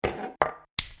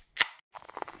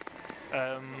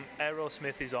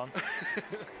Aerosmith is on.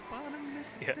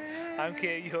 Yeah. I'm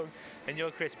Keir Young, and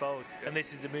you're Chris Bold, and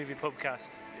this is the Movie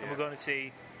Pubcast, and we're going to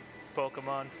see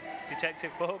Pokemon,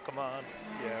 Detective Pokemon.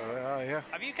 Yeah, we are, yeah.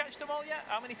 Have you catched them all yet?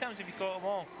 How many times have you caught them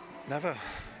all? Never,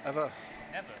 ever.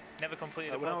 Never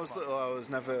completed a Pokemon? When I was little, I was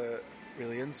never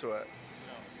really into it.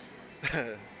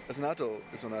 No. As an adult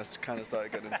is when I kind of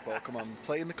started getting into Pokemon.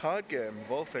 Playing the card game,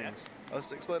 of all things. Yeah. I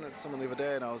was explaining it to someone the other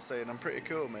day, and I was saying, I'm pretty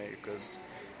cool, mate, because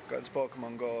I got into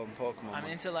Pokemon Go and Pokemon. I'm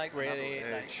into, like, really,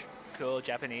 like, cool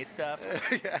Japanese stuff.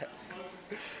 Yeah.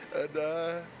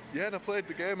 And I played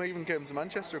the game. I even came to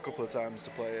Manchester a couple of times to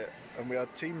play it, and we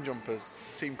had team jumpers,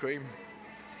 Team Cream.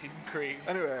 Team Cream.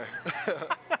 Anyway,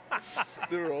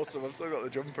 they were awesome. I've still got the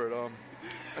jumper at home.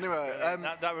 Anyway,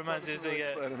 that reminds me.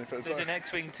 There's an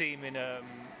X-wing team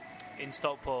in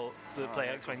Stockport that play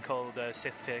X-wing called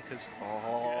Sith Takers.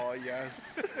 Oh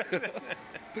yes. They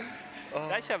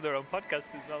actually have their own podcast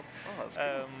as well. Oh, that's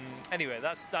cool. Anyway,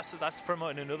 that's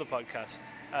promoting another podcast.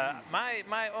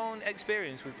 My own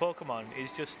experience with Pokemon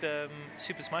is just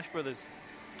Super Smash Brothers.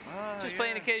 Just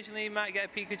playing occasionally. You might get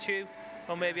a Pikachu,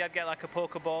 or maybe I'd get like a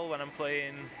Pokeball when I'm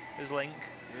playing as Link.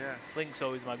 Yeah. Link's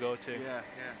always my go-to. Yeah.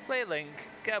 Play Link,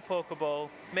 get a Pokeball,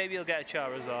 maybe you'll get a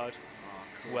Charizard.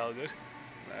 Cool. Well good.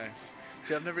 Nice.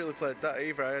 See, I've never really played that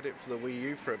either. I had it for the Wii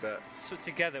U for a bit. So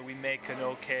together we make an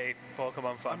okay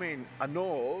Pokemon fan. I mean, I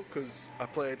know, because I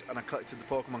played and I collected the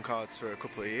Pokemon cards for a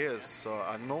couple of years, so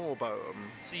I know about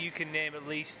them. So you can name at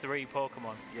least 3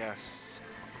 Pokemon? Yes.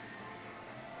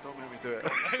 Don't make me do it.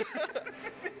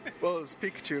 Well, it's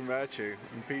Pikachu and Raichu,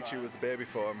 and Pichu was the baby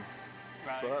form.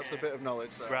 Right, so that's a bit of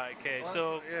knowledge there. Right, okay. Well,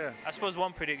 so I suppose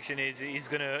one prediction is he's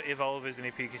going to evolve, isn't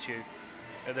he, Pikachu,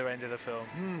 at the end of the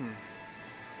film?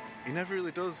 He never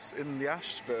really does in the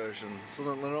Ash version. So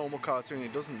the normal cartoon, he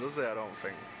doesn't, does he? I don't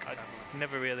think. I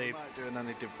never really. He might do, and then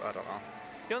he did. I don't know.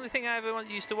 The only thing I ever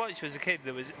used to watch as a kid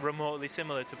that was remotely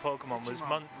similar to Pokemon was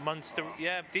Monster.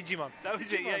 Yeah, Digimon. That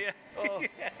was Digimon. it. Yeah. Oh,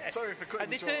 sorry for cutting.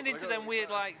 And they turned into them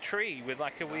weird like tree with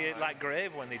like a weird like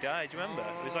grave when they died. Do you remember?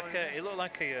 It was like it looked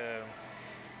like a.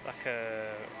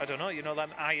 I don't know, you know,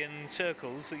 them iron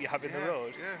circles that you have in the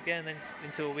road. Yeah, and then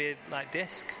into a weird like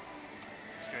disc.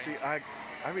 See, I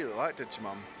really like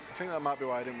Digimon. I think that might be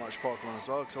why I didn't watch Pokemon as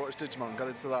well, because I watched Digimon, got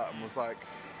into that, and was like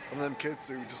one of them kids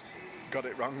who just got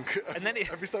it wrong and then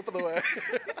every step of the way.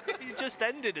 It just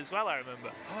ended as well, I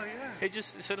remember. Oh yeah. It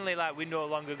just suddenly like we no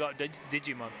longer got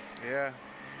Digimon. Yeah.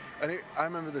 And I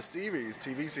remember the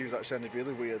TV series actually ended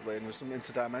really weirdly, and there was some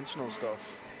interdimensional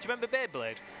stuff. Do you remember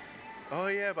Beyblade? Oh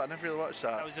yeah, but I never really watched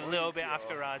that. That was a little bit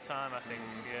after our time, I think.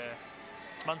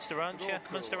 Yeah. Monster Rancher?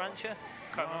 Cool. Monster Rancher?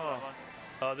 Can't remember that one.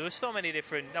 Oh, there were so many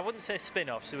different. I wouldn't say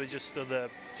spin-offs. There were just other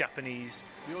Japanese.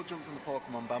 They all jumped on the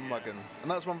Pokemon bandwagon,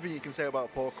 and that's one thing you can say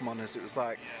about Pokemon is it was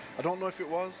like I don't know if it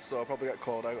was, so I'll probably get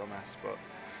called out on this, but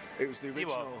it was the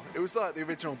original. It was like the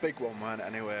original big one, weren't it?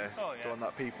 Anyway, the one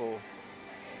that people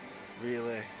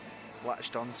really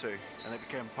latched onto, and it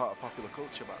became part of popular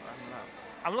culture back then.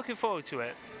 I'm looking forward to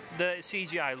it. The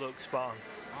CGI looks spot on.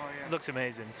 Oh yeah, it looks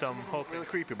amazing. So I'm hoping really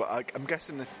creepy, but I'm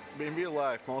guessing if in real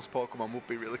life most Pokemon would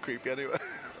be really creepy anyway.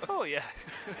 Oh yeah.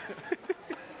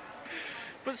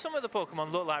 But some of the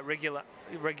Pokemon look like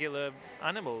regular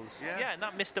animals. Yeah, and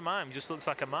that Mr. Mime just looks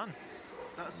like a man.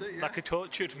 That's it. Yeah. Like a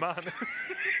tortured man.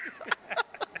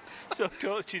 So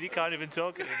tortured he can't even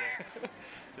talk anymore.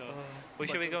 So, well,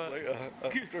 shall we go?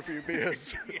 After a few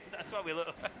beers. Yeah, that's what we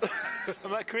look.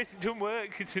 I'm like, Chris, it doesn't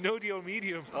work. It's an audio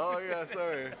medium. Oh yeah,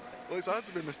 sorry. Well, it's hard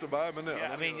to be Mr. Mime, isn't it?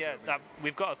 Yeah, I mean,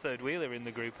 we've got a third wheeler in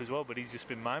the group as well, but he's just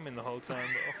been miming the whole time.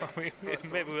 I mean,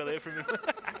 maybe we'll hear from him.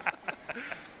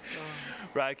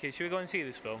 Right, okay, should we go and see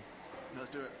this film? Let's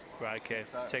do it. Right, okay,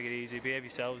 take it easy, behave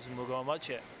yourselves, and we'll go and watch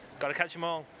it. Gotta catch them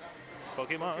all.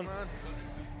 Pokemon.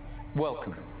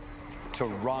 Welcome to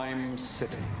Rhyme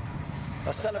City,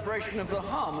 a celebration of the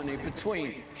harmony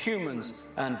between humans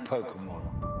and Pokemon.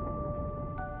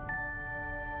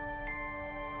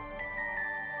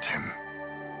 Tim,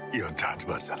 your dad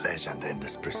was a legend in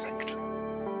this precinct.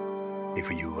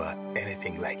 If you were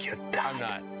anything like your dad... I'm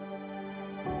not.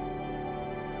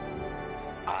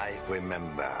 I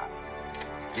remember.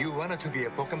 You wanted to be a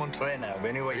Pokemon trainer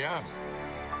when you were young.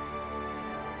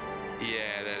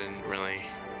 Yeah, that didn't really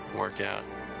work out.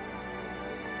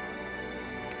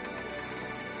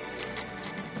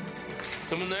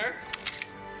 Someone there?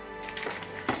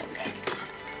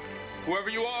 Whoever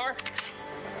you are,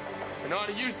 I know how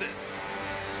to use this.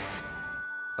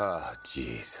 Oh,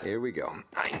 jeez. Here we go.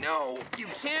 I know. You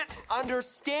can't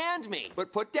understand me.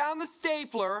 But put down the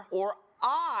stapler or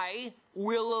I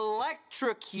will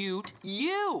electrocute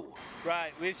you.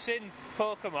 Right, we've seen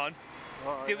Pokemon.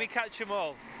 Did we catch them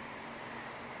all?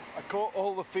 I caught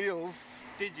all the feels.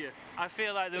 Did you? I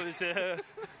feel like there was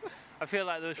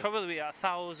probably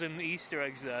 1,000 Easter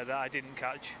eggs there that I didn't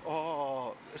catch.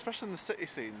 Oh, especially in the city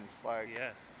scenes. Like,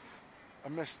 yeah, I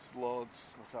missed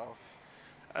loads myself.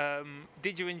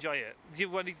 Did you enjoy it? Do you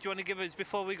want to give us,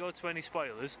 before we go to any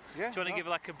spoilers? Yeah. Do you want to give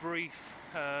like a brief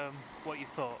what you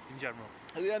thought in general?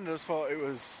 At the end, I just thought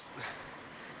it's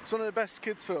one of the best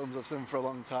kids' films I've seen for a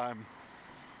long time.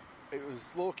 It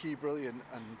was low-key brilliant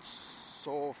and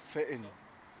so fitting.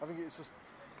 I think it's just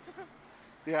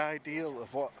the ideal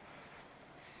of what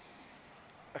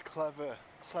a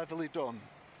cleverly done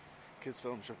kids'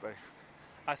 film should be.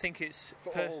 I think it's...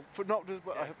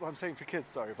 I'm saying for kids,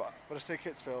 sorry, but when I say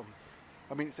kids' film,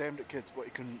 I mean it's aimed at kids, but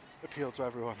it can appeal to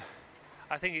everyone.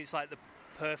 I think it's like the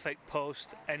perfect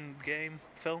post-Endgame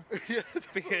film. Yeah,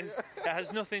 because it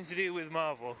has nothing to do with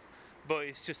Marvel, but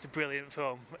it's just a brilliant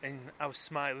film, and I was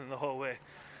smiling the whole way.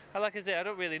 And like I say, I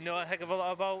don't really know a heck of a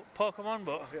lot about Pokemon,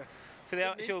 but for the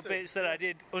actual bits that I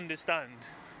did understand,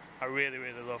 I really,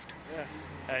 really loved.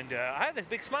 Yeah. And I had this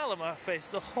big smile on my face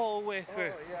the whole way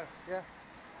through. Oh, yeah.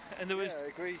 And there was, I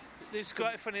agree. It was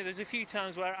quite funny. There's a few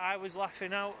times where I was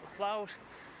laughing out loud,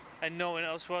 and no one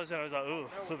else was, and I was like, "Oh,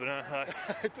 flipping out!"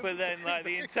 But then, like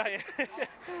the entire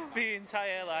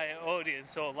like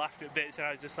audience all laughed at bits, and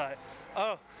I was just like,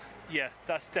 "Oh, yeah,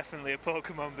 that's definitely a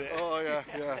Pokemon bit." Oh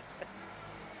yeah.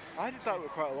 I did that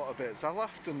with quite a lot of bits. I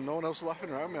laughed, and no one else was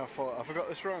laughing around me. I thought I forgot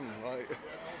this wrong,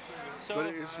 but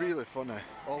it is really funny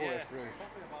all the way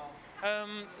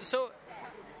through. So.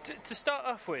 To start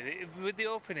off with the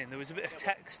opening, there was a bit of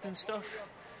text and stuff,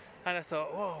 and I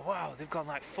thought, oh wow, they've gone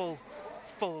like full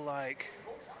like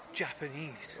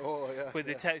Japanese with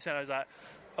the text, and I was like,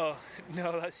 oh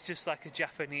no, that's just like a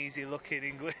Japanesey looking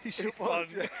English font.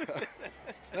 Yeah.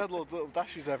 They had little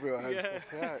dashes everywhere.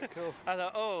 Yeah, cool. I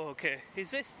thought, oh okay, is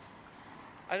this?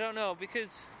 I don't know,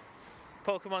 because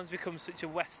Pokemon's become such a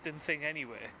Western thing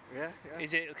anyway. Yeah.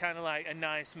 Is it kind of like a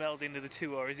nice melding of the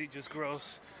two, or is it just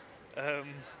gross?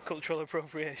 Cultural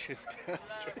appropriation.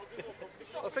 That's true.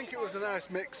 I think it was a nice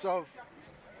mix of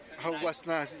how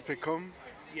westernised it's become.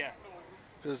 Yeah.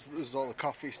 Because there's all the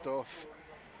coffee stuff.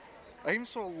 I even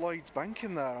saw Lloyd's Bank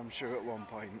in there, I'm sure, at one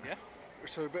point. Yeah.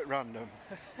 Which was a bit random.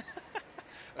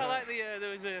 I like there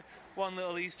was one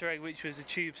little Easter egg, which was a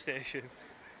tube station.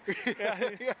 Yeah,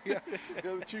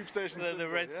 the tube station. The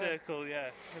red circle, yeah.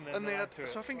 And they had,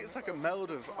 so I think it's like a meld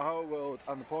of our world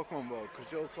and the Pokemon world,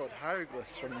 because you also had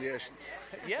hieroglyphs from the ancient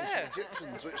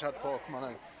Egyptians, which had Pokemon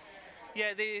in.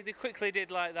 Yeah, they quickly did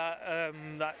like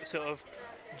that sort of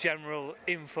general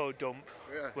info dump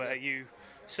where you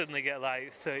suddenly get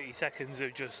like 30 seconds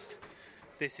of just,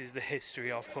 this is the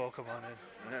history of Pokemon.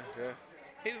 And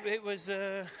it was...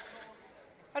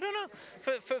 I don't know.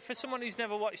 For someone who's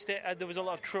never watched it, there was a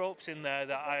lot of tropes in there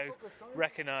that I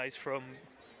recognise from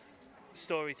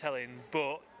storytelling.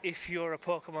 But if you're a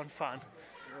Pokemon fan,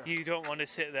 you don't want to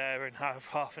sit there and have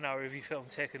half an hour of your film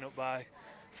taken up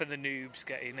for the noobs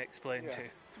getting explained to.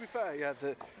 To be fair,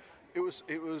 it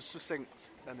was succinct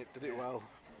and it did it well.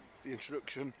 The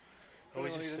introduction.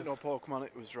 Anyone who didn't know Pokemon,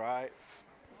 it was right.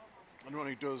 Anyone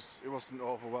who does, it wasn't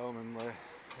overwhelmingly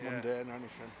mundane or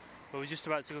anything. Well, we're just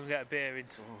about to go and get a beer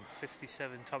into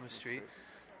 57 Thomas Street,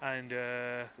 and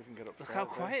look how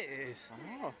quiet it is.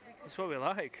 Oh. It's what we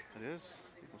like. It is.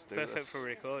 Let's do Perfect this. for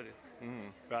recording.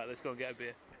 Right, let's go and get a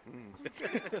beer.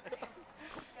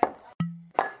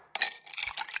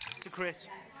 So Chris,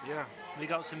 we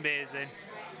got some beers in,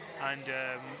 and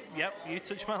you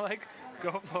touch my leg.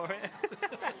 Go for it.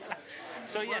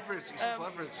 So leverage. It's just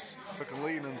leverage, so I can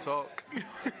lean and talk.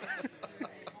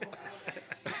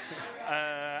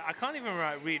 I can't even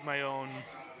read my own.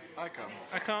 I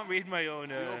can't read my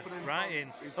own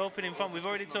writing. Opening font. We've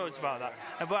already talked about that.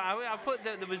 But I put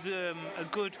that there was a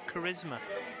good charisma.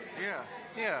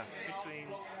 Yeah. Between.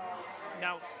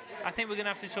 Now, I think we're going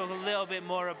to have to talk a little bit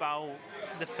more about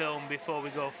the film before we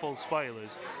go full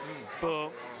spoilers. But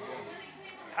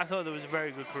I thought there was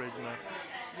very good charisma.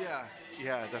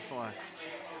 Yeah, definitely.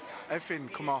 Everything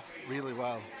come off really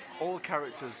well. All the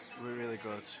characters were really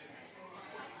good.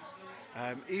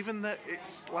 Even the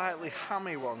slightly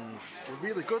hammy ones were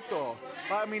really good though.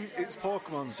 Like, I mean, it's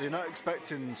Pokemon, so you're not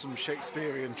expecting some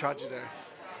Shakespearean tragedy.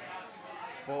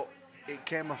 But it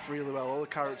came off really well. All the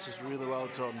characters were really well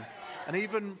done. And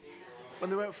even when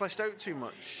they weren't fleshed out too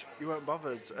much, you weren't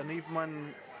bothered. And even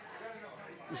when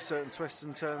certain twists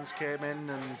and turns came in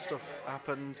and stuff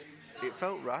happened, it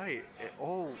felt right.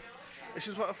 It's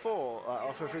just what I thought. Like,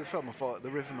 halfway through the film, I thought the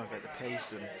rhythm of it, the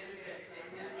pacing.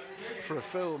 For a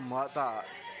film like that,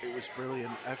 it was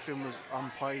brilliant. Everything was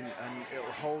on point and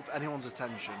it'll hold anyone's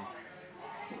attention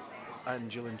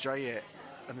and you'll enjoy it.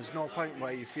 and there's no point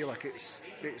where you feel like it's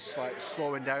like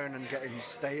slowing down and getting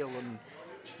stale, and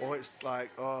or it's like,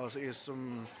 oh, here's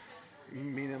some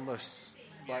meaningless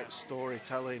like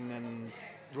storytelling and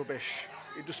rubbish.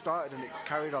 It just started and it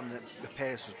carried on. The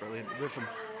pace was brilliant, rhythm,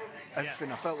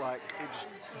 everything. I felt like it just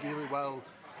really well,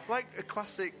 like a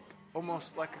classic,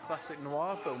 almost like a classic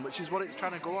noir film, which is what it's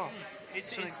trying to go off.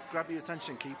 It's trying to grab your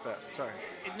attention, keep it. Sorry.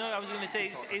 No, I was going to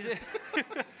say,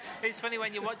 it's funny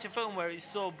when you watch a film where it's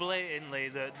so blatantly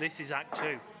that this is Act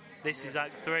 2, this is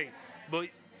Act 3, but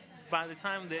by the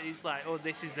time that it's like, oh,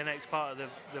 this is the next part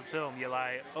of the film, you're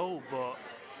like, oh, but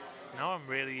now I'm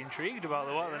really intrigued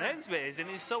about what the next bit is, and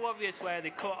it's so obvious where they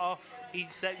cut off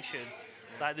each section.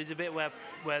 Like there's a bit where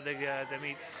they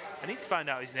meet. I need to find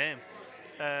out his name.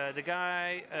 The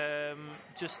guy,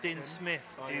 Justin Smith,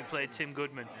 who played Tim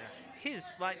Goodman.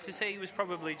 His, like, to say he was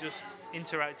probably just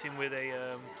interacting with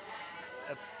a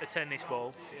tennis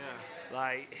ball. Yeah.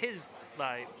 Like his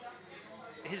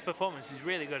performance is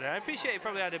really good. And I appreciate he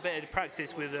probably had a bit of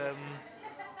practice with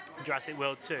Jurassic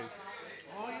World 2.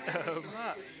 Oh yeah,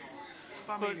 that.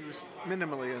 I mean, he was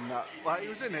minimally in that. Like he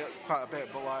was in it quite a bit,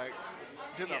 but like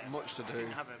didn't have much to do.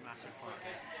 Didn't have a massive part.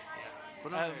 Yeah.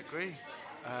 But no, I agree.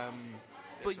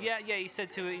 But he said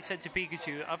to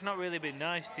Pikachu, I've not really been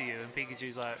nice to you, and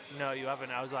Pikachu's like, no, you haven't.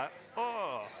 I was like,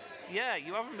 oh, yeah,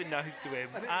 you haven't been nice to him.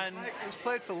 And it was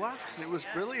played for laughs, and it was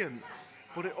brilliant.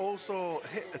 But it also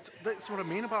hit. That's what I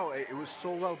mean about it. It was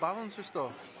so well balanced with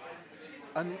stuff.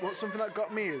 And something that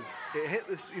got me is it hit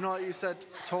this. You know, like you said,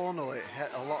 tonally, it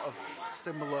hit a lot of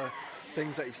similar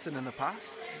things that you've seen in the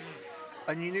past,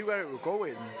 and you knew where it was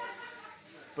going.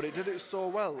 But it did it so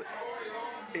well.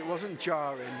 It wasn't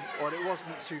jarring, or it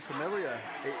wasn't too familiar.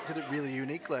 It did it really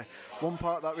uniquely. One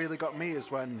part that really got me is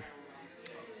when,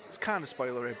 it's kind of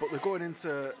spoilery, but they're going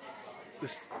into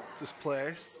this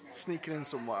place, sneaking in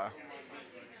somewhere,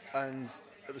 and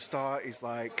at the start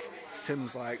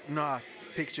Tim's like, nah,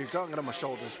 Pikachu, don't get on my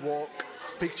shoulders, walk.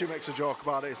 Pikachu makes a joke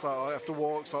about it, it's like, oh, I have to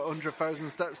walk, it's like 100,000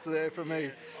 steps today for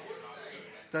me.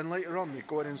 Then later on, they're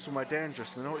going in somewhere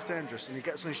dangerous, and they know it's dangerous, and he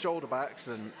gets on his shoulder by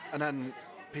accident, and then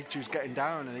Pikachu's getting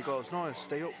down and he goes, no,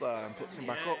 stay up there, and puts him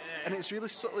back up. And it's really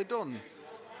subtly done.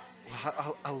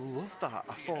 I love that.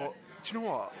 I thought, do you know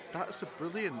what? That's a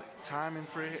brilliant timing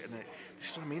for it. And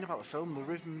this is what I mean about the film. The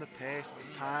rhythm, the pace,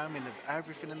 the timing of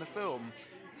everything in the film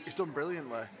is done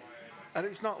brilliantly. And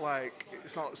it's not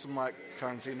some like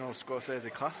Tarantino or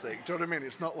Scorsese classic. Do you know what I mean?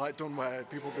 It's not like done where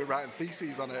people will be writing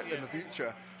theses on it in the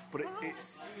future. But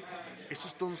it's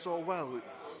just done so well.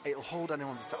 It'll hold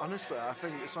anyone's attention. Honestly, I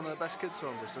think it's one of the best kids'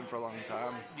 films I've seen for a long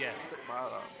time. Yeah. Stick by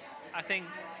that. I think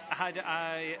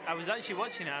I was actually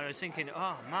watching it and I was thinking,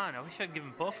 oh man, I wish I'd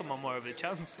given Pokemon more of a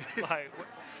chance. Like,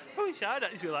 I wish I'd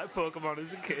actually liked Pokemon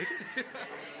as a kid.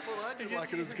 Well, I didn't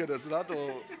like it as a kid. As an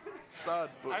adult, sad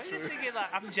but I was just thinking,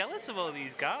 like, I'm jealous of all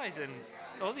these guys and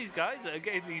all these guys that are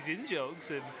getting these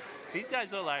in-jokes, and these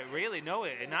guys all like really know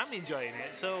it, and I'm enjoying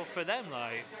it. So for them,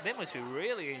 like, they must be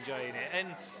really enjoying it. And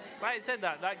like I said,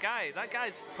 that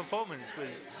guy's performance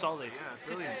was solid. Yeah,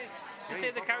 brilliant. To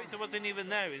say the character wasn't even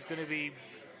there is going to be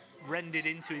rendered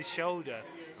into his shoulder.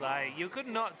 Like, you could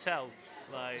not tell.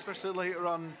 Like, especially later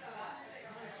on,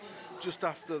 just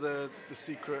after the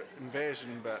secret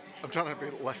invasion bit. I'm trying to be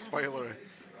less spoilery,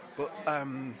 but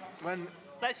when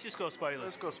let's just go spoilers.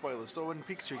 Let's go spoilers. So when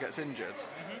Pikachu gets injured,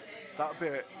 that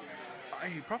bit,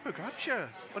 he proper grabs you.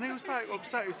 When he was like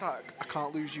upset, he was like, "I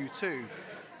can't lose you too."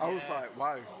 I was like,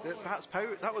 "Wow, that's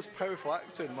that was powerful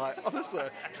acting." Like, honestly,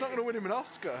 it's not going to win him an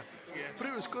Oscar, but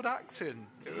it was good acting.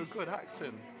 It was good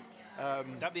acting.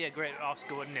 That'd be a great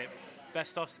Oscar, wouldn't it?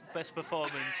 Best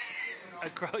performance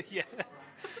across,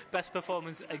 best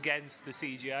performance against the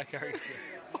CGI character.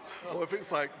 Well, if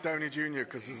it's like Downey Jr.,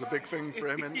 because there's a big thing for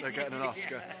him, and they're getting an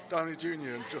Oscar. Downey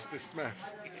Jr. and Justice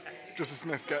Smith. Justice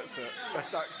Smith gets it.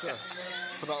 Best actor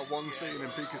for that one scene in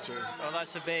Pikachu. Well,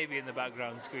 that's a baby in the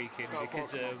background squeaking,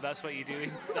 because that's what you do.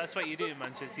 That's what you do in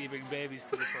Manchester. You bring babies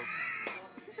to the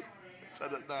pub.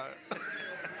 Said it now.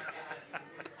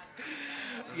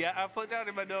 Yeah, I put down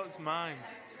in my notes mime.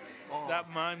 Oh. That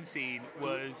mime scene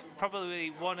was probably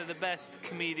one of the best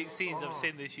comedic scenes I've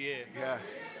seen this year. Yeah.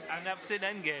 And I've seen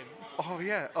Endgame. Oh,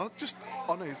 yeah. Just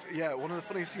honest. Yeah, one of the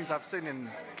funniest scenes I've seen in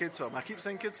kids' film. I keep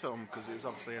saying kids' film because it's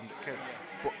obviously aimed at kids.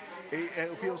 But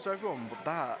it appeals to everyone. But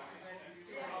that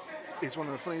is one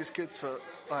of the funniest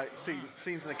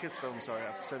scenes in a kids' film,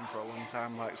 I've seen for a long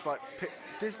time. Like, it's like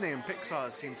Disney and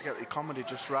Pixar seem to get the comedy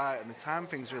just right and they time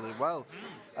things really well.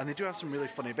 And they do have some really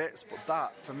funny bits, but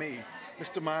that, for me,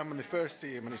 Mr. Mime, when they first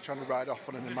see him and he's trying to ride off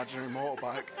on an imaginary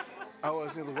motorbike, I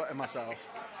was nearly wetting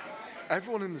myself.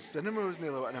 everyone in the cinema was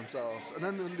nearly wetting themselves. And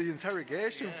then the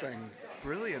interrogation thing,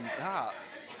 brilliant. That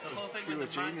the whole thing was with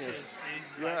the genius.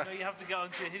 Is like, no, you have to get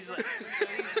onto his. Like, so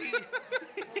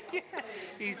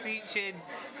he's teaching.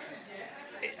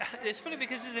 It's funny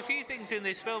because there's a few things in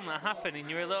this film that happen, and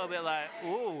you're a little bit like,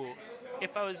 "Ooh,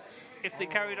 if they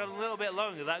carried on a little bit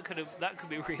longer, that could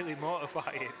be really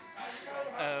mortifying."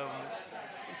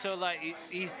 So like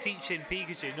he's teaching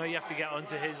Pikachu, no, you have to get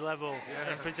onto his level,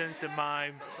 and pretends to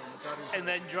mime, and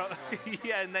then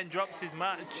drops his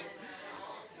match,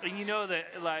 and you know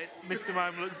that like Mr.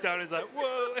 Mime looks down and is like,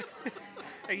 whoa,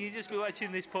 and you just be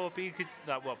watching this poor Pikachu,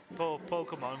 poor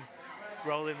Pokemon,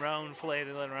 rolling around,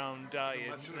 flailing around, dying.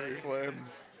 Imaginary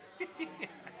flames.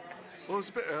 Well, it was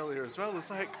a bit earlier as well. There's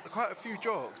like quite a few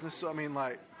jokes. This is what I mean,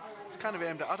 like it's kind of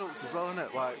aimed at adults as well, isn't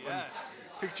it? Like when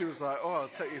Pikachu was like, "Oh, I'll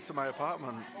take you to my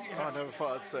apartment." Oh, I never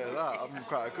thought I'd say that. I'm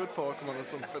quite a good Pokemon or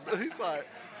something. And he's like,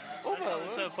 "Oh,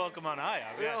 that's the Pokemon I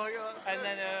have." Yeah, that's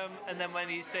and then when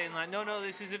he's saying like, "No,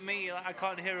 this isn't me. Like, I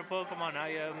can't hear a Pokemon.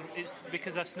 It's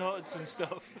because I snorted some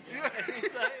stuff." Yeah.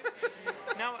 It's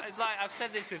like, now, like I've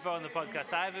said this before on the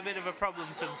podcast, I have a bit of a problem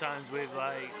sometimes with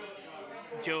like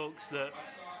jokes that,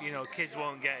 you know, kids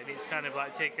won't get, and it's kind of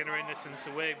like taking their innocence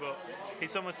away, but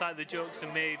it's almost like the jokes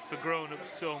are made for grown-ups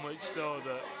so much so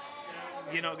that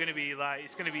you're not going to be like,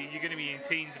 you're going to be in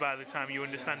teens by the time you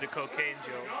understand a cocaine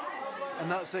joke. And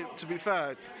that's it, to be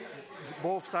fair,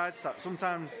 both sides that.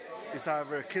 Sometimes it's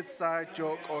either a kid's side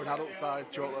joke or an adult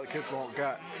side joke that the kids won't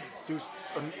get. There's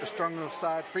a strong enough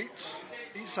side for each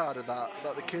side of that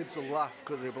the kids will laugh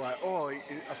because they'll be like, "Oh,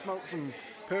 I smelled some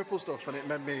purple stuff and it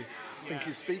made me think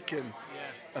he's speaking."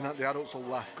 And that the adults will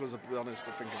laugh because, to be honest,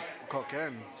 they're thinking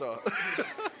cocaine. So.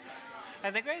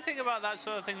 And the great thing about that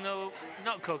sort of thing, though,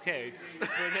 not cocaine,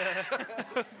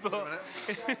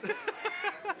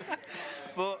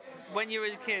 but when you're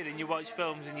a kid and you watch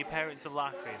films and your parents are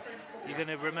laughing, you're going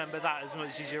to remember that as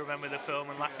much as you remember the film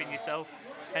and laughing yourself.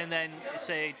 And then,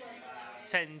 say,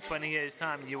 10, 20 years'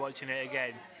 time, you're watching it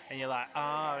again, and you're like,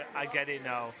 I get it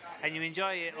now. And you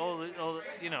enjoy it all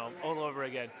over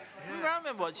again. I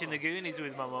remember watching The Goonies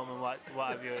with my mum and what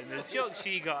have you, and there's jokes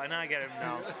she got, and I get them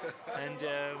now. And,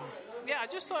 I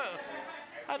just thought,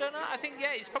 I don't know, I think,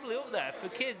 it's probably up there for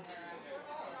kids.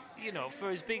 You know,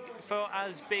 for as big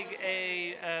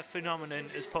a phenomenon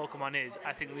as Pokemon is,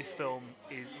 I think this film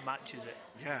matches it.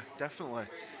 Yeah, definitely.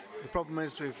 The problem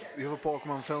is with the other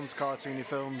Pokemon films, cartoony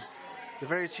films, they're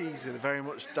very cheesy. They're very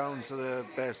much down to the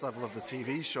base level of the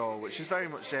TV show, which is very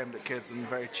much aimed at kids and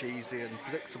very cheesy and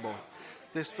predictable.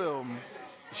 This film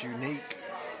is unique,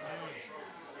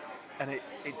 and it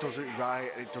does it right,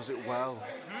 and it does it well.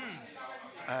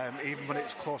 Even when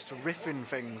it's close to riffing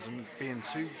things and being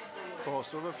too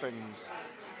close to other things,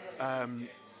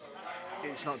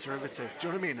 it's not derivative. Do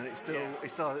you know what I mean? And it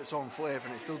still has its own flavour,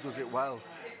 and it still does it well.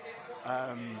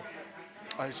 And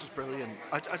it's just brilliant.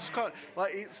 I just can't,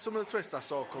 like, some of the twists I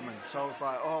saw coming. So I was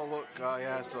like, oh look,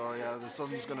 the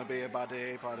son's going to be a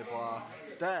baddie, blah blah blah.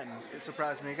 Then it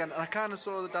surprised me again, and I kind of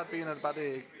saw the dad being a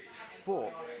baddie,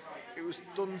 but it was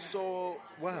done so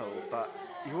well that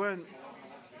you weren't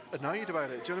annoyed about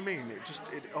it. Do you know what I mean?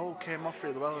 It all came off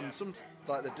really well, and some,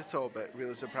 like the Ditto bit,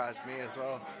 really surprised me as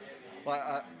well. Like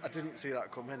I didn't see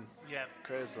that coming. Yeah,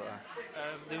 crazy.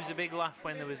 There was a big laugh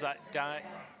when there was like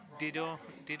Ditto,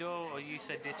 or you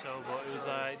said Ditto, but it was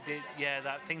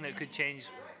that thing that could change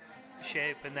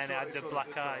shape, and then it had the black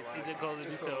Ditto, eyes. Is it called the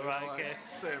Ditto? Right, okay.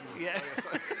 Same. Yeah.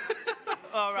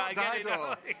 All right, I get it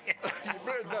now. You've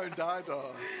written down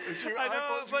Dido. I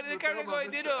know, but the character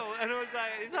going Ditto, and I was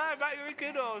like, "Is that about your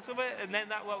kid or something?" And then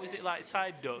what was it like,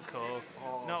 side duck or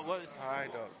not? What?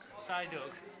 Side duck. Side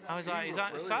duck. I was like, "Is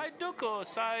that side duck or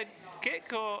side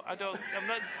kick or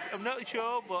I'm not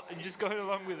sure, but I'm just going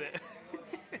along with it."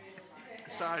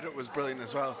 Side Up was brilliant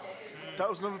as well. That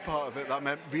was another part of it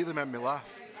that really made me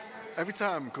laugh every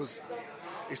time, because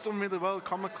it's done really well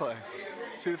comically.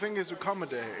 See, the thing is with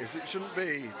comedy is it shouldn't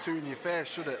be too in your face,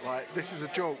 should it? Like, this is a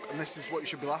joke and this is what you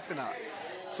should be laughing at.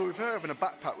 So with her having a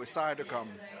backpack with Psyduck on,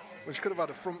 when she could have had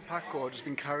a front pack or just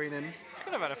been carrying him.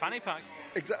 Could have had a fanny pack.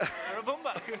 Exactly. Or a bum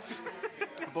bag.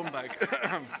 A bum bag.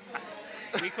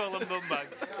 We call them bum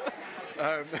bags.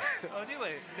 Oh, do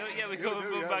we? No, yeah, we call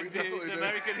them bum bags. It's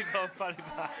American, they call them fanny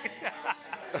pack.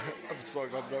 I'm so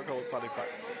glad we don't call them fanny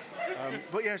packs.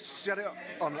 But yeah, she had it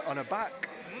on her back,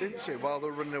 didn't she, while they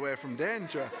were running away from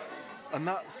danger. And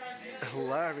that's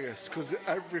hilarious, because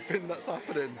everything that's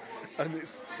happening, and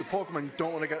it's the Pokemon, you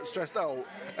don't want to get stressed out,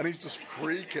 and he's just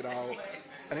freaking out.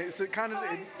 And it's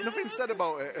nothing said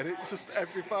about it, and it's just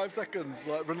every 5 seconds,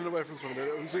 like running away from someone,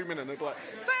 and zooming in, and they'd be like,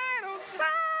 Psyduck,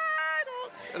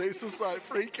 Psyduck! and it's just like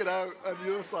freaking out, and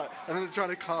you're just like, and then they're trying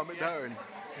to calm it down.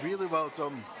 Really well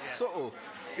done, subtle.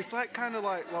 It's like kind of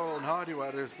like Laurel and Hardy,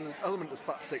 where there's the element of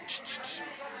slapstick.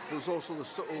 There's also the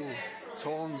subtle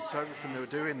tones to everything they were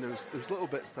doing. There's little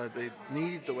bits that they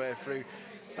needed the way through.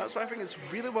 That's why I think it's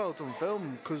a really well done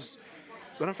film, because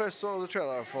when I first saw the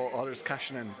trailer, I thought, oh, there's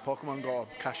cashing in. Pokemon Go,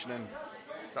 cashing in.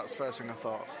 That was the first thing I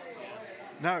thought.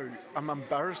 Now, I'm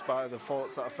embarrassed by the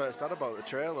thoughts that I first had about the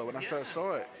trailer. When I first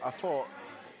saw it, I thought,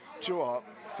 do you know what?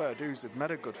 Fair dues, they've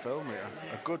made a good film here.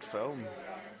 A good film.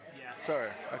 Sorry,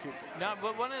 I keep... No,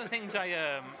 but one of the things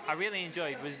I really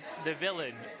enjoyed was the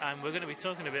villain, and we're going to be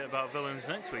talking a bit about villains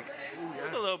next week.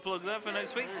 There's a little plug there for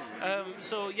next week.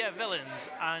 Villains,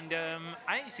 and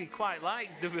I actually quite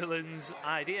liked the villain's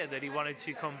idea that he wanted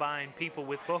to combine people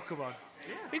with Pokemon.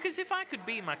 Yeah. Because if I could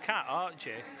be my cat,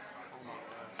 Archie,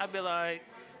 I'd be like,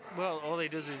 well, all he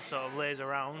does is sort of lays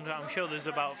around. I'm sure there's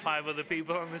about 5 other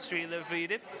people on the street that feed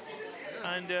him.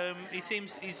 And he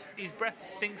seems his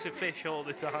breath stinks of fish all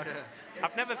the time. Yeah.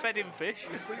 I've never fed him fish.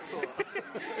 He sleeps a lot.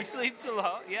 He sleeps a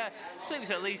lot, yeah. Sleeps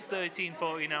at least 13,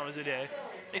 14 hours a day.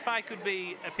 If I could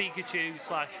be a Pikachu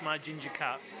 / my ginger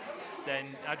cat, then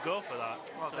I'd go for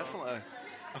that. Well, definitely.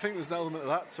 I think there's an element of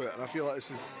that to it, and I feel like this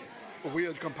is a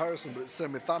weird comparison, but it's the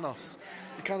same with Thanos.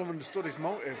 You kind of understood his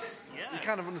motives. Yeah. You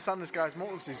kind of understand this guy's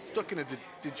motives. He's stuck in a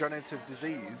degenerative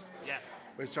disease. Yeah.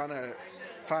 But he's trying to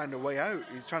find a way out.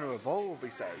 He's trying to evolve, he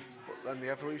says. But then the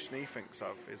evolution he thinks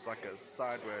of is like a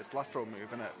sideways lateral move,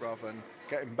 isn't it? Rather than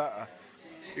getting better.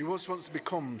 He just wants to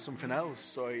become something else,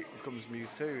 so he becomes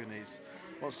Mewtwo, and he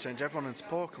wants to change everyone into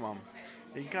Pokemon.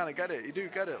 You kind of get it. You do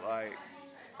get it, like,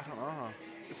 I don't know.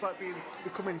 It's like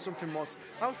becoming something more...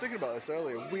 I was thinking about this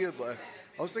earlier, weirdly.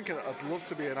 I was thinking I'd love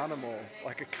to be an animal,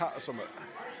 like a cat or something.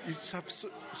 You just have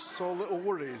so little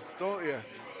worries, don't you?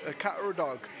 A cat or a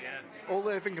dog. Yeah. All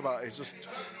they think about is just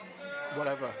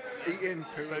whatever. Eating,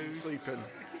 pooing, sleeping.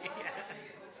 Yeah.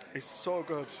 It's so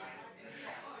good.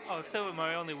 Oh, if they were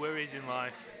my only worries in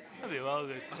life, that'd be well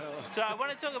good. So I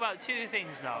want to talk about 2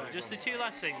 things now, just the 2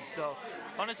 last things. So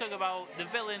I want to talk about the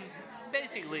villain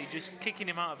basically just kicking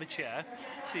him out of a chair.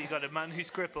 So you've got a man who's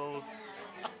crippled.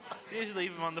 You just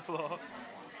leave him on the floor.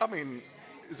 I mean,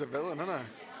 he's a villain, isn't he?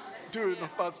 Do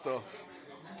enough bad stuff.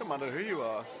 Don't matter who you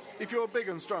are. If you're big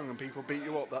and strong and people beat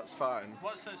you up, that's fine.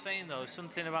 What's that saying, though?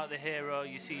 Something about the hero,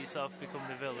 you see yourself become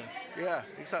the villain. Yeah,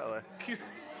 exactly.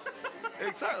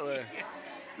 Exactly. Yeah.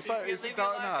 It's like, it's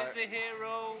Dark Knight. As a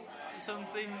hero,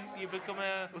 something, you become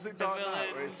Was it Dark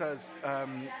Knight where it says,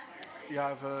 you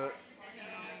either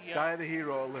die the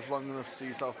hero or live long enough to see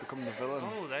yourself become the villain?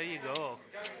 Oh, there you go.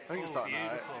 I think it's Dark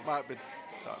Knight. Might be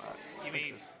Dark Knight. You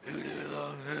mean...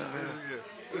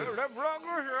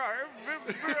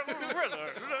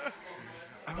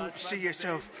 I won't see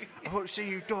yourself. I won't see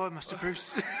you die, Master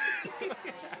Bruce.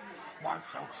 Why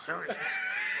so serious?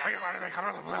 Why are you going to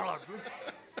become a villain?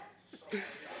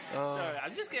 Sorry,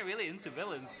 I'm just getting really into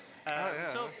villains.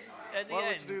 So at the Why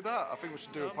end, would you do that? I think we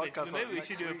should do a podcast. Maybe we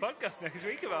should do a podcast next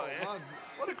week about it. Man,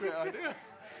 what a great idea!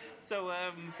 So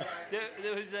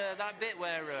there was that bit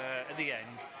where at the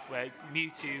end where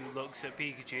Mewtwo looks at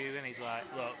Pikachu and he's like,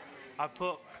 "Look, I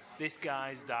put this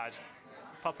guy's dad,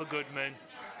 Papa Goodman,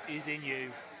 is in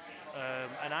you,"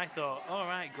 and I thought, "All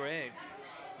right, great."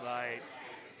 Like,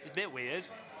 it's a bit weird.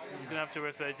 He's gonna have to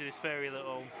refer to this furry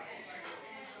little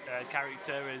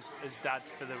character as dad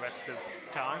for the rest of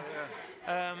time. Oh,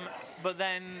 yeah. But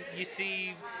then you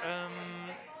see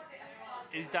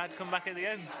his dad come back at the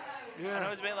end. Yeah. And I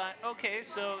was a bit like, okay,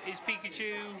 so is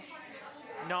Pikachu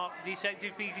not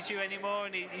Detective Pikachu anymore,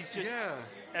 and he's just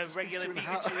a regular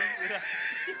Pikachu?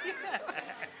 Yeah.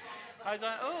 I was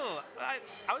like, oh,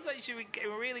 I was actually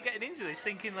really getting into this,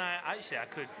 thinking like, actually I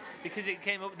could, because it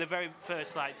came up, the very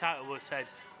first like title was said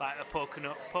like a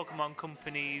Pokemon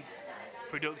company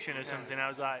production or something. I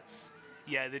was like,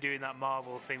 yeah, they're doing that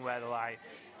Marvel thing where they're like,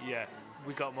 yeah,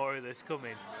 we got more of this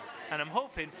coming. And I'm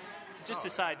hoping, just a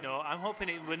side note, I'm hoping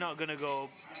we're not going to go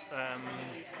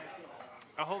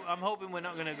I'm hoping we're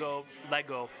not going to go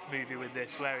Lego movie with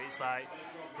this, where it's like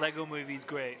Lego movie's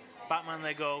great, Batman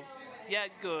Lego, yeah,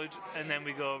 good, and then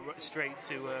we go straight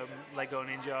to Lego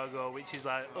Ninjago, which is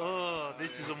like, oh,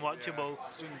 this is unwatchable.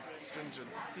 Stringent.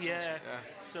 Yeah.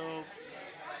 So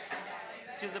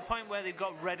to the point where they've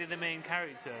got rid of the main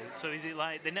character. So is it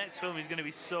like the next film is going to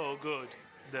be so good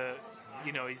that,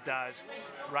 you know, his dad,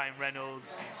 Ryan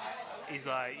Reynolds, is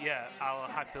like, yeah, I'll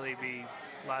happily be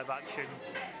live action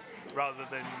rather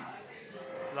than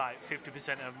like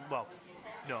 50% of, well,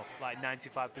 no, like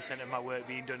 95% of my work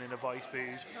being done in a voice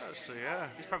booth. So yeah,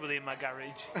 it's probably in my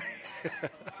garage.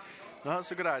 No,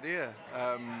 that's a good idea.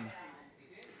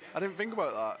 I didn't think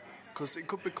about that. because it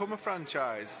could become a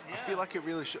franchise. I feel like it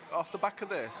really should. Off the back of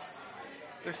this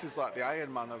is like the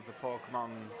Iron Man of the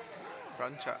Pokemon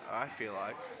franchise. I feel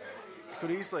like it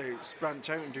could easily branch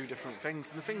out and do different things.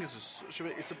 And the thing is,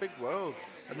 it's a big world,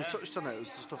 and they touched on it. It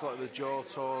was stuff like the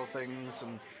Johto things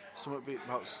and something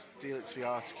about Steelix v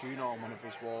Articuno on one of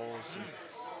his walls. And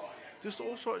just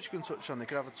all sorts you can touch on. They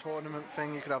could have a tournament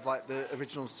thing. You could have like the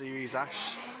original series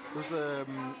Ash. There's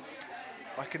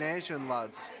like an Asian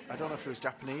lad. I don't know if it was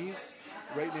Japanese.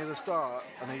 Right near the start,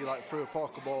 and he like threw a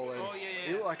Pokeball in. Oh, yeah.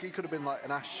 He looked like he could have been like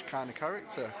an Ash kind of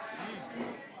character.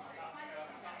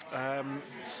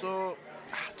 So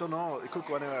I don't know. It could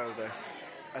go anywhere with this,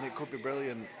 and it could be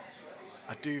brilliant.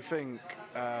 I do think.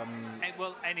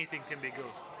 Well, anything can be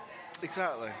good.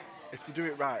 Exactly. If they do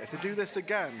it right. If they do this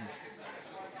again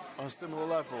on a similar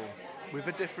level with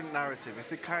a different narrative, if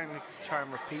they kind of try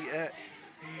and repeat it,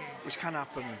 which can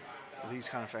happen with these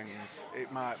kind of things,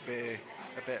 it might be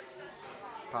a bit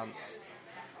pants.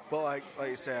 But like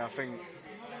you say, I think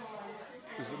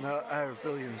there's an air of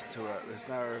brilliance to it. There's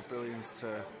an air of brilliance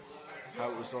to how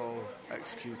it was all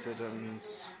executed and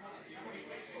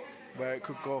where it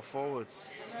could go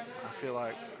forwards. I feel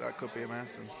like that could be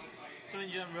amazing. So in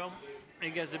general,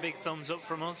 it gets a big thumbs up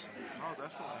from us. Oh,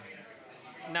 definitely.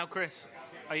 Now, Chris,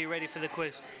 are you ready for the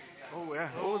quiz? Oh, yeah.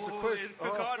 Oh, it's a quiz.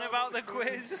 Forgotten about the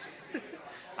quiz.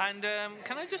 And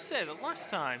can I just say that last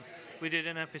time we did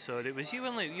an episode, it was you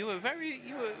and Luke. You were very,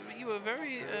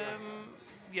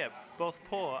 both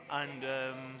poor and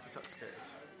Intoxicated.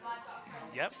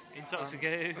 Yep,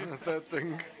 intoxicated. And the third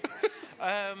thing.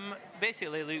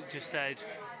 Basically, Luke just said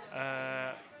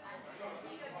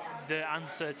the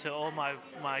answer to all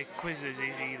my quizzes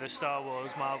is either Star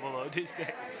Wars, Marvel, or Disney.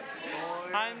 Oh,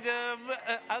 yeah.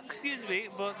 And excuse me,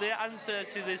 but the answer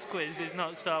to this quiz is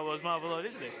not Star Wars, Marvel, or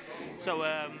Disney. So,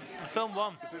 film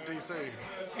one. Is it DC?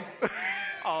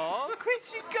 Oh,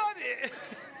 Chris, you got it.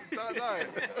 That night.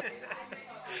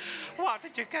 Why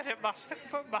did you get it, Master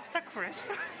Chris?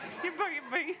 You're bugging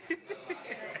me.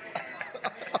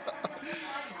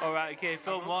 All right, okay,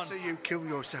 film one. So you kill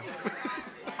yourself.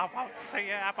 I won't see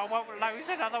you up. I won't lose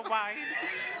another wine.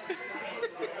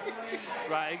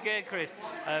 Right, okay, Chris.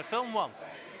 Film one.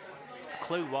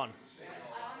 Clue one.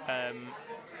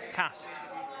 Cast.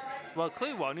 Well,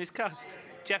 clue one is cast.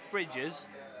 Jeff Bridges,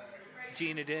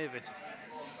 Gina Davis.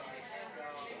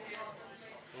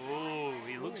 Oh,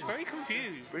 he looks very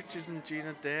confused. Bridges and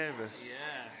Gina Davis.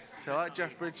 Yeah. So I like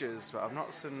Jeff Bridges, but I've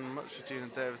not seen much of Gina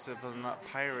Davis other than that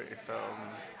piratey film.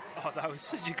 Oh, that was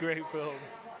such a great film.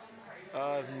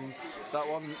 And that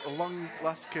one,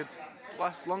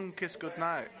 Long Kiss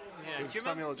Goodnight, Yeah. with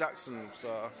Samuel Jackson. So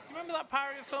Do you remember that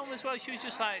pirate film as well? She was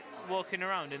just like walking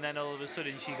around, and then all of a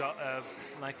sudden she got a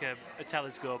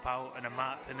telescope out and a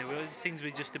map, and there were things were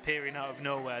just appearing out of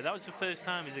nowhere. That was the first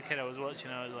time as a kid I was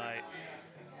watching. I was like,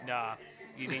 nah,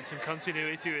 you need some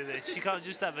continuity with this. You can't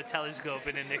just have a telescope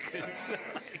in a knickers.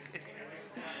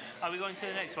 Are we going to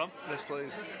the next one? yes,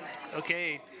 please.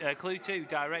 Okay, clue 2,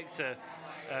 director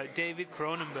David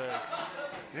Cronenberg.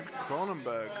 David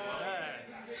Cronenberg.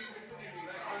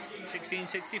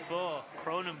 1664,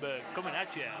 Cronenberg, coming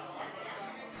at you.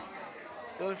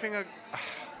 The only thing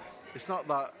it's not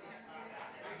that.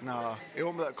 No, it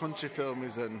won't be that country film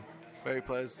he's in, where he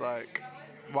plays like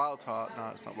Wild Heart. No,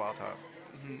 it's not Wild Heart.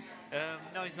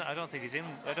 No, he's not. I don't think he's in.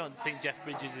 I don't think Jeff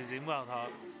Bridges is in Wild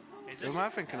Heart. Is Who it? am I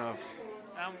thinking of?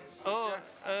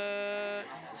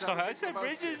 Sorry, I said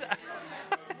Bridges.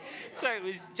 Sorry, it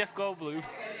was Jeff Goldblum.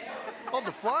 Oh,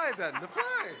 The Fly then. The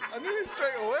Fly. I knew it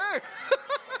straight away.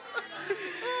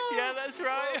 Yeah, that's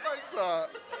right. Oh, thanks for that.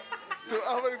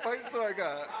 How many points do I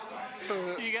get?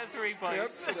 You get 3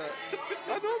 points. Preempted it.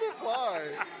 I know The Fly.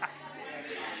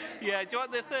 Yeah, do you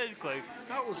want the third clue?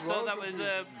 That was So that was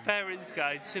a parent's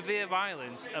guide. Severe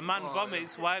violence. A man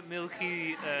vomits white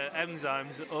milky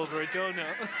enzymes over a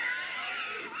donut.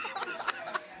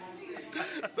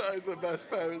 That is the best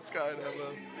parent's guide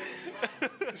ever.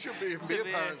 It should be even be a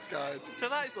parent's guide. So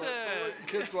that's Don't let your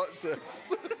kids watch this.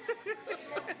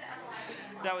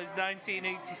 That was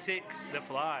 1986, The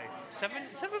Fly.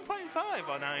 7.5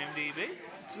 on IMDb.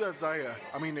 Deserves higher.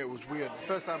 I mean, it was weird. The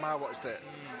first time I watched it.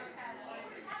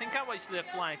 I think I watched The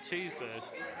Fly 2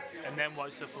 first, and then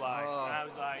watched The Fly. And I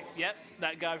was like, yep,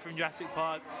 that guy from Jurassic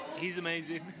Park, he's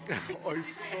amazing. Oh,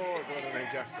 he's so good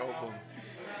at Jeff Goldblum.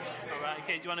 All right,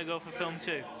 okay, do you want to go for film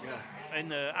 2? Yeah.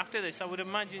 And after this, I would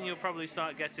imagine you'll probably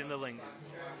start guessing the link.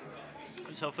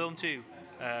 So film 2,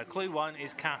 clue 1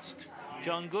 is cast.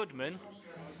 John Goodman,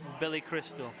 Billy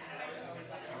Crystal.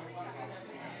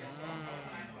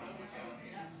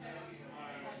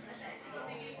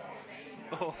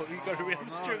 Oh, you've got a really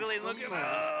struggling look at me.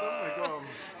 Go on.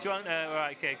 Do you want...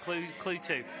 right, okay, clue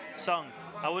 2. Song.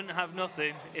 I wouldn't have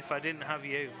nothing if I didn't have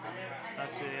you.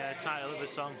 That's the title of a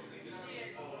song.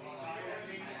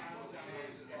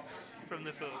 From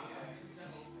the film.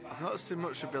 I've not seen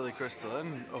much of Billy Crystal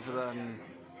in, other than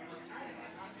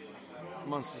the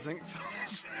Monsters Inc.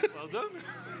 films. Well done.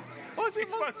 Oh, is it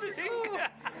It's Monsters Inc. Oh.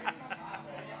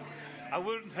 I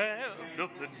wouldn't have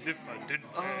nothing if I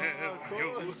didn't have of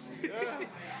course. you.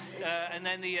 Yeah. And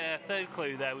then the third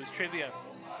clue there was trivia.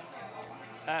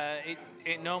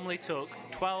 It normally took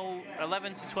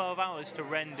 11 to 12 hours to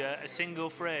render a single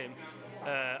frame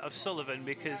of Sullivan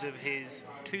because of his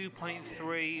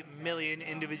 2.3 million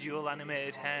individual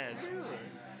animated hairs.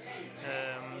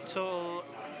 Total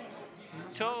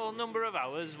number of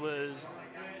hours was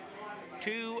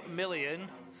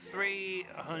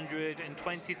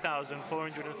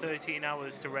 2,320,413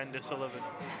 hours to render Sullivan.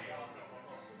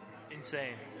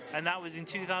 Insane. And that was in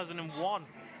 2001.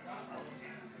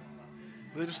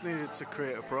 They just needed to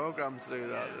create a program to do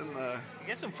that, didn't they?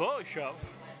 Get some Photoshop.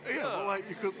 Yeah, but like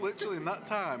you could literally in that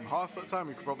time, half that time,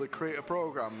 you could probably create a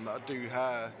program that'd do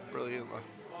hair brilliantly.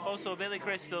 Also, Billy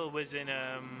Crystal was in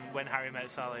When Harry Met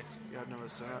Sally. Yeah, I've never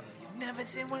seen it. You've never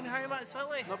seen When Harry Met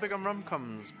Sally? Not big on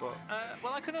rom-coms, but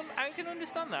Well, I can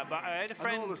understand that, but I had a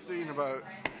friend. I know the scene about.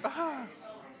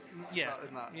 Yeah,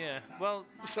 in that? yeah. Well,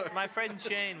 Sorry. my friend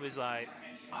Shane was like,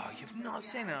 "Oh, you've not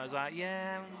seen it?" I was like,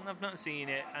 "Yeah, I've not seen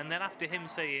it." And then after him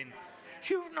saying,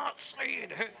 "You've not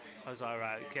seen it," I was like,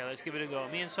 "Right, okay, let's give it a go."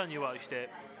 Me and Sonia watched it.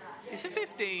 It's a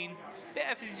 15, bit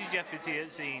Jeffy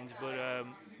at scenes, but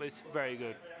it's very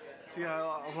good. See,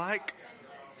 I like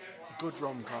good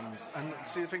rom-coms, and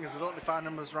see the thing is, I don't define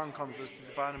them as rom-coms, I just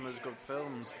define them as good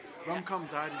films.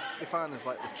 Rom-coms I define as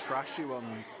like the trashy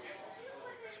ones.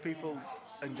 So people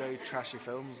enjoy trashy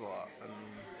films a lot. And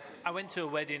I went to a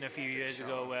wedding a few years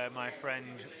ago where my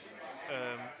friend,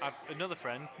 another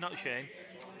friend, not Shane,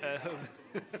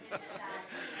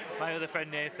 my other friend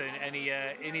Nathan, and he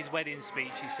in his wedding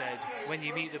speech he said, "When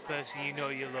you meet the person you know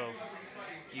you love,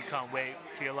 you can't wait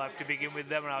for your life to begin with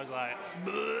them." And I was like,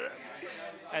 "Bleh."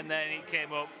 And then it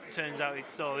came up, turns out he'd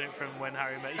stolen it from When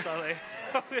Harry Met Sally.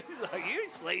 I was like, "You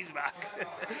sleazeback."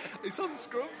 it's on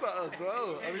Scrubs as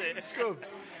well. Have you seen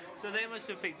Scrubs? So they must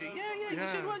have picked it. Yeah, you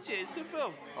should watch it. It's a good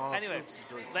film. Oh, anyway, Scrubs is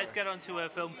great, let's get on to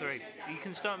film 3. You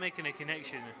can start making a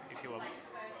connection if you want.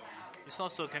 It's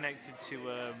also connected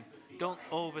to don't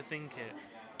overthink it.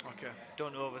 Okay.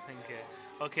 Don't overthink it.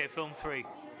 Okay, film 3.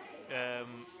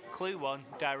 Clue 1,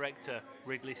 director,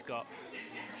 Ridley Scott.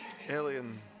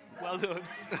 Alien. Well done.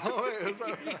 Oh, wait, was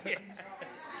that right? Yeah.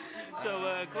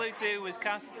 So clue 2 was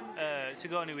cast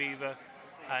Sigourney Weaver,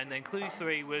 and then clue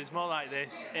 3 was more like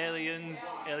this: Aliens,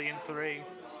 Alien 3.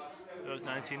 That was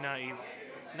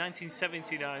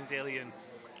 1979's Alien. It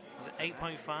was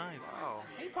 8.5. Wow.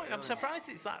 8 I'm surprised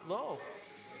it's that low.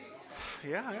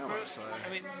 Yeah, I am actually. I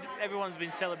mean, everyone's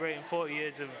been celebrating 40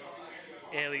 years of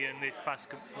Alien this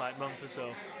past month or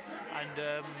so, and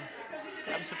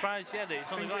I'm surprised, that it's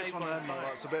only got 8.5. It's one of them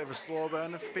that's a bit of a slow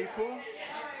burner for people.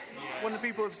 Yeah. When the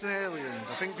people have seen Aliens,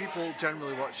 I think people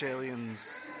generally watch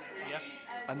Aliens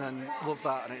and then love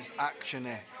that, and it's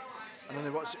actiony, and then they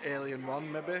watch Alien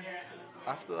 1 maybe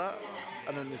after that,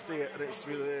 and then they see it and it's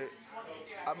really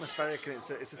atmospheric, and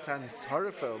it's a tense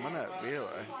horror film, isn't it,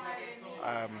 really?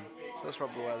 That's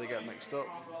probably where they get mixed up.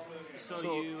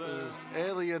 So there's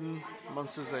Alien,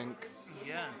 Monsters Inc.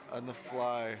 and The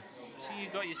Fly. So you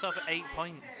got yourself at 8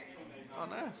 points. Oh,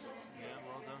 nice. Yeah,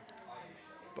 well done.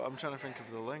 But I'm trying to think of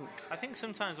the link. I think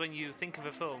sometimes when you think of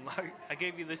a film, like I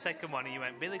gave you the second one and you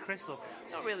went Billy Crystal,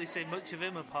 not really saying much of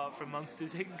him apart from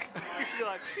Monsters Inc. You're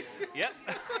like, yep,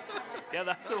 yeah,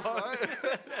 that's the one.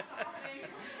 Right.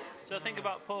 So think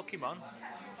about Pokemon.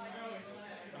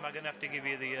 Am I going to have to give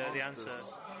you the answer?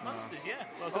 Monsters, yeah.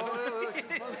 Well done. Oh, yeah,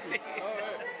 it's Monsters. All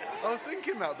right. I was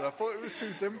thinking that, but I thought it was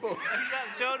too simple.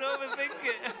 Don't overthink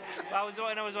it.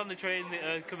 When I was on the train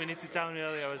coming into town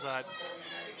earlier, I was like,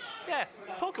 yeah,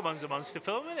 Pokemon's a monster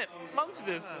film, isn't it?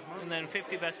 Monsters. Yeah, Monsters. And then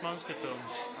 50 best monster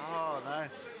films. Oh,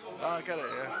 nice. Oh, I get it,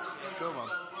 yeah. It's cool, man.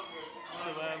 So,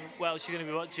 what else are you going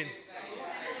to be watching?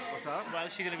 What's that? What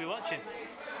else are you going to be watching?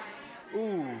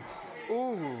 Ooh.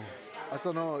 I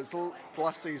don't know. It's the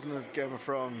last season of Game of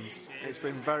Thrones. It's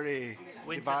been very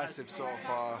divisive so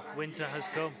far. Winter has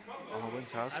come. Oh,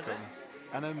 winter has come.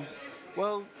 And then,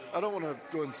 well, I don't want to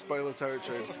go in spoiler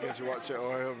territory just in case you watch it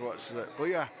or whoever watches it. But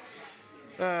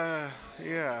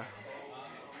yeah.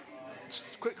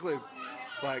 Just quickly,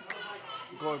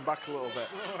 going back a little bit.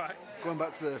 All right. Going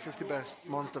back to the 50 best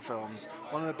monster films.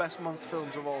 One of the best monster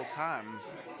films of all time,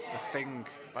 The Thing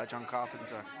by John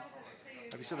Carpenter.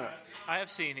 Have you seen it? I have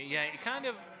seen it. Yeah, it kind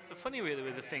of funny really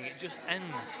with the thing. It just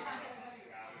ends,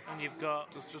 and you've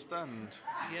got just end.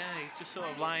 Yeah, he's just sort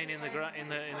of lying in the ground.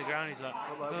 He's like,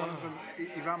 but like one of them,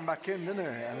 he ran back in, didn't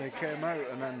he? And he came out,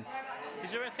 and then.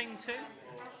 Is there a thing too?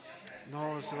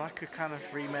 No, it's like a kind of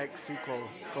remake sequel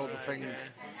called The Thing.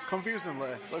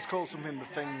 Confusingly, let's call something The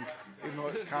Thing, even though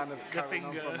it's kind of carrying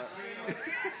on from it.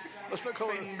 Let's not call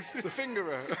Things. it The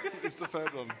Fingerer. It's the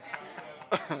third one.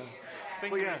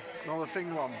 But yeah, no, The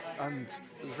Thing one. And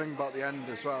there's a thing about the end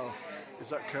as well, is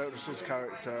that Kurt Russell's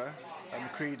character,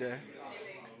 McCready,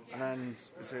 and then,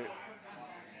 is it,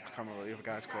 I can't remember what the other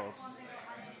guy's called,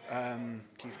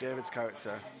 Keith David's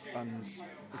character, and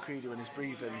McCready, when he's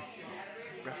breathing, his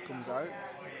breath comes out.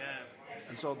 Yeah.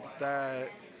 And so they're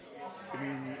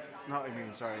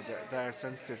they're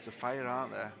sensitive to fire,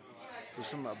 aren't they? So there's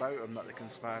something about them that they can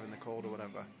survive in the cold or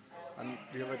whatever. And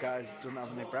the other guys don't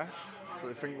have any breath, so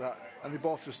they think that, and they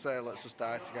both just say, let's just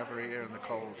die together here in the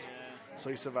cold. So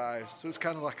he survives. So it's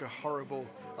kind of like a horrible,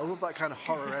 I love that kind of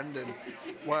horror ending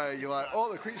where you're like,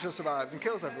 oh, the creature survives and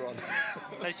kills everyone.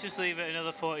 Let's just leave it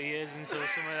another 40 years until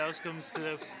someone else comes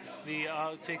to the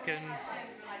Arctic and...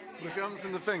 But if you haven't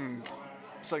seen The Thing,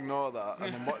 just ignore that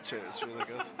and then watch it. It's really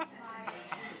good.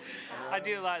 I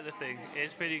do like The Thing.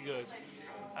 It's pretty good.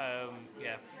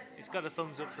 Yeah, it's got a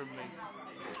thumbs up from me.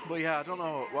 But yeah, I don't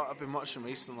know what I've been watching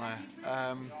recently.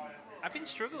 I've been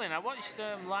struggling. I watched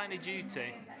Line of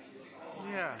Duty.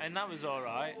 Yeah. And that was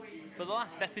alright. But the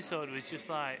last episode was just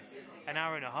like an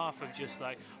hour and a half of just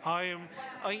like, I'm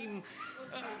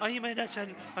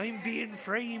innocent, I'm being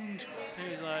framed. And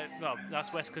it was like, well,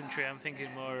 that's West Country. I'm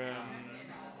thinking more,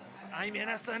 I'm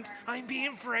innocent, I'm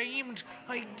being framed.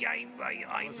 I'm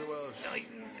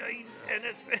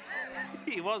innocent.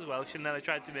 He was Welsh, and then I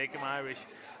tried to make him Irish.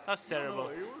 That's terrible. No,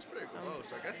 he was pretty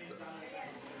close, I guessed it.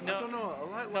 No, I don't know, I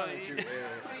like Line of Duty.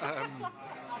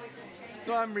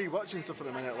 No, I'm re-watching stuff at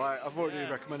the minute. Like, I've already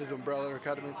recommended Umbrella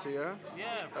Academy to you.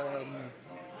 Yeah.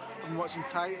 I'm watching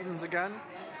Titans again.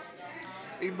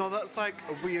 Even though that's like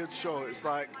a weird show. It's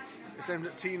like, it's aimed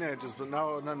at teenagers, but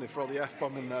now and then they throw the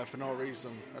F-bomb in there for no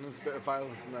reason. And there's a bit of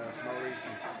violence in there for no reason.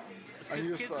 It's because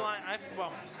kids like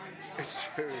F-bombs. It's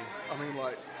true. I mean,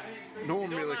 like, no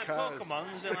one really like cares.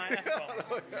 Pokemons, they like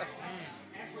F-bombs.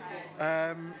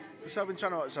 So I've been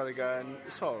trying to watch that again.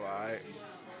 It's alright.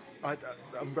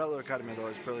 Umbrella Academy though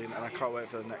is brilliant, and I can't wait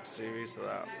for the next series of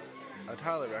that. I'd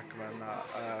highly recommend that.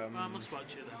 I must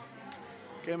watch it then.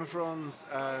 Game of Thrones,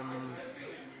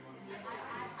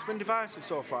 it's been divisive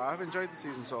so far. I've enjoyed the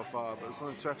season so far, but there's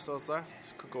only 2 episodes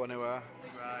left. Could go anywhere.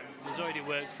 Right. There's already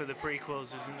work for the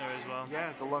prequels, isn't there, as well?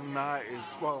 Yeah, The Long Night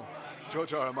is, well,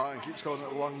 George R. R. Martin keeps calling it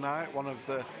The Long Night, one of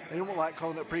the... They don't like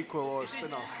calling it a prequel or a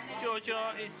spin-off. George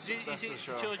R.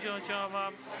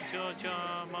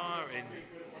 Martin?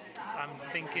 I'm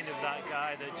thinking of that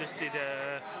guy that just did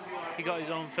he got his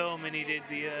own film and he did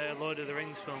the Lord of the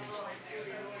Rings films.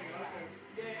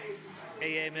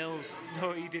 A.A. Mills.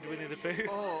 No, he did Winnie the Pooh.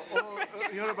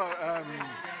 You know about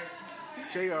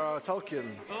J.R.R.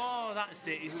 Tolkien? Oh, that's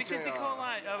it. It's because they call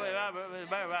like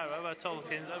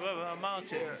Tolkien's,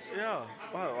 Martins. Yeah.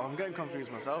 Well, I'm getting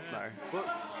confused myself now. But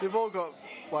they've all got,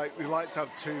 like, they like to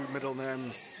have 2 middle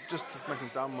names just to make them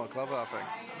sound more clever, I think.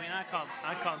 I mean,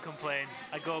 I can't complain.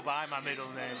 I go by my middle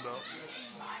name, but...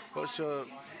 What's your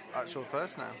actual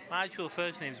first name? My actual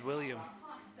first name's William.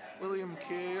 William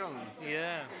Keir Young?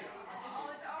 Yeah.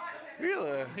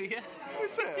 Really? Yeah.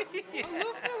 Is it? Yeah. I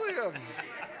love William.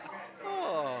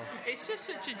 Oh. It's just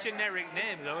such a generic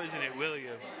name, though, isn't it,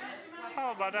 William?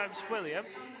 Oh, my name's William.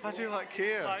 I do like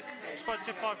Keir. Like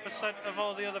 25% of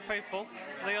all the other people.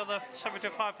 The other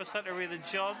 75% are either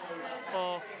John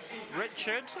or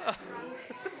Richard.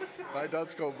 My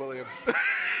dad's called William.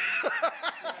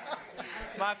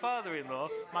 My father-in-law,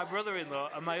 my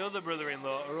brother-in-law, and my other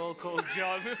brother-in-law are all called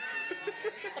John.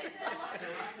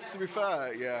 To be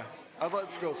fair, yeah, I'd like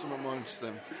to go something more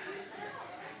interesting.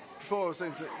 Before I was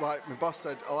saying, like, my boss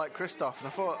said, I like Christoph, and I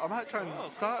thought I might try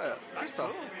and start it.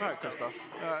 Christoph. Cool. Right, Christoph.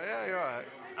 Yeah, you're right.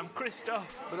 I'm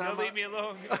Christoph. Don't leave me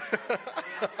alone.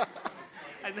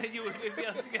 And then you wouldn't be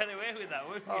able to get away with that,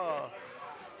 wouldn't you? Oh,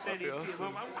 Saying it to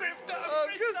your mum, I'm Christoph.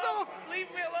 Christoph. Leave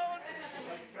me alone.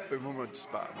 My mum would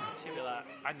just bat me. She'd be like,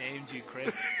 I named you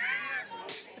Chris.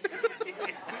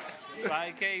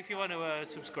 Right, okay, if you want to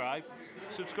subscribe.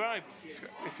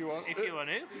 If you want. If you want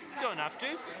to. Don't have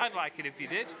to. I'd like it if you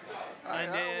did. I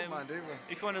wouldn't mind either.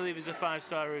 If you want to leave us a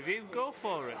 5-star review, go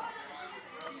for it.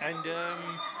 And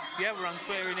yeah, we're on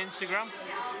Twitter and Instagram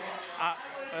at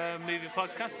Movie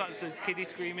Podcast. That's a kiddie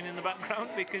screaming in the background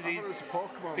because he's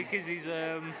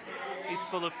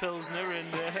full of Pilsner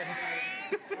and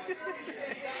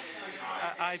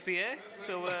IPA,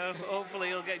 so hopefully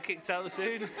he'll get kicked out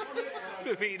soon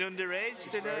for being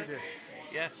underage.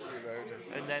 Yeah,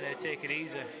 and then take it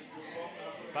easy.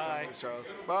 Bye.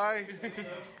 Bye.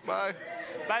 Bye.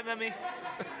 Bye, Mummy.